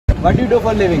What do you do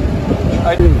for living?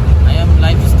 I am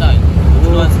lifestyle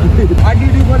influencer. What do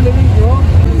you do for living, bro?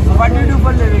 What do you do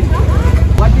for living?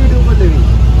 What do you do for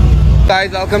living?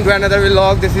 Guys, welcome to another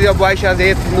vlog. This is your boy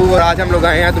Sindhu और आज हम लोग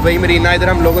आए हैं Dubai Marina. इधर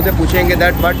हम लोगों से पूछेंगे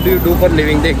that what do you do for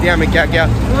living। देखते हैं हमें क्या क्या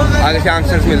आगे से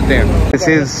आंसर्स मिलते हैं। This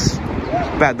is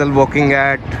पैदल walking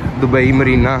at Dubai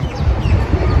Marina.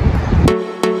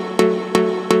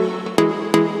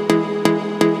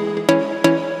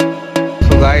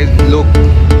 So guys, look,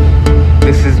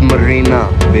 this is Marina,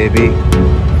 baby.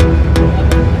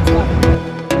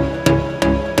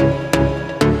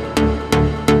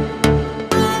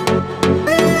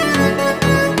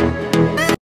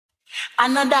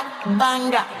 Another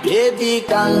banger, baby,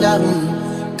 calm down,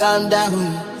 calm down.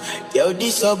 Yo,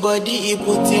 this your body, he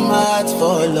put in my heart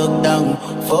for lockdown,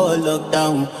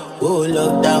 oh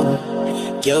lockdown.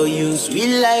 Yo, you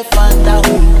sweet life, phantom,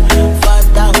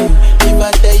 phantom. If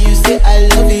I tell you say I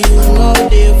love you, no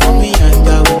day for me,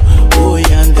 yanga, oh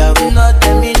yanga. No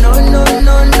tell me no, no,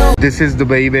 no, no. This is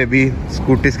Dubai, baby.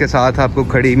 Scooties के साथ आपको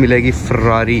खड़ी मिलेगी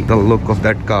Ferrari. The look of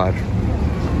that car.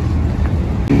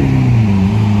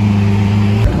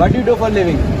 What do you do for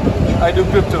living? I do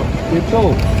crypto. Crypto.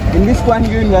 In which coin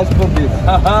you invest for this?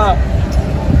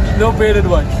 No paid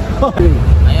advice.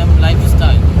 I am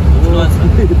lifestyle influencer.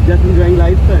 Just enjoying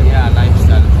lifestyle. Yeah,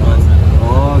 lifestyle influencer.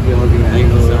 Okay, okay. Thank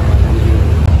you so much.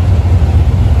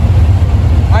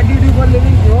 What do you do for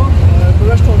living, bro?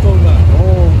 Restaurant owner.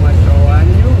 Oh, my God.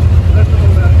 And you? Restaurant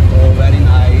owner. Oh, very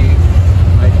nice.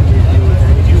 Nice to meet you.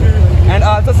 Thank you. And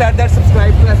also said that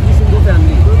subscribe to Sindhu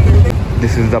family.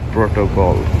 This is the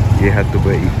protocol. ये है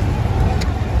Dubai.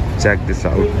 Check this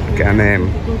out. क्या name?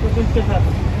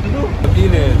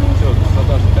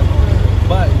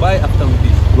 Buy after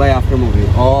movie. Why after movie?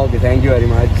 Oh, okay, thank you very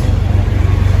much.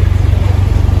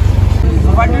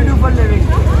 What do you do for living?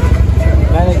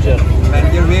 Manager.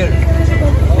 Manager where?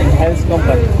 In health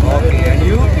company. Okay, and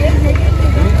you?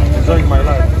 Enjoying my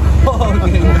life.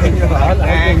 Okay, thank you.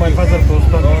 I my father post.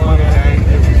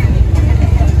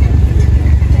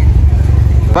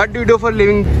 What do you do for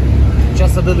living?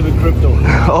 Just a little bit crypto.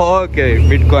 Okay,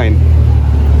 Bitcoin.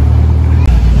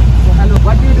 So, hello,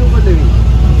 what do you do for living?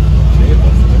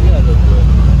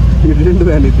 You didn't do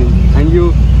anything. And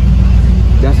you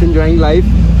just enjoying life?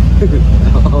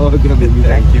 Okay, baby,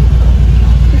 thank you.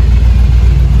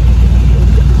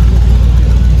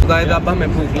 Guys, अब हमें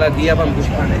भूख लगी, अब हम कुछ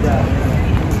खाने जा रहे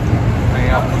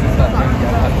हैं।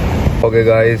 Okay,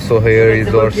 guys, so here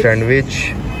is our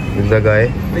sandwich with the guy.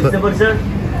 Vegetable, sir?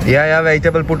 Yeah,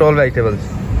 vegetable. Put all vegetables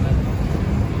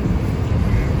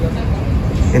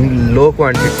in low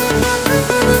quantity.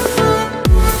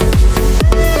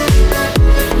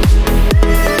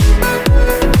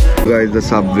 Guys, the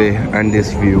subway and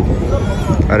this view.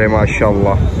 Arey,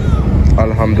 mashallah.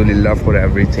 Alhamdulillah for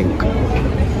everything.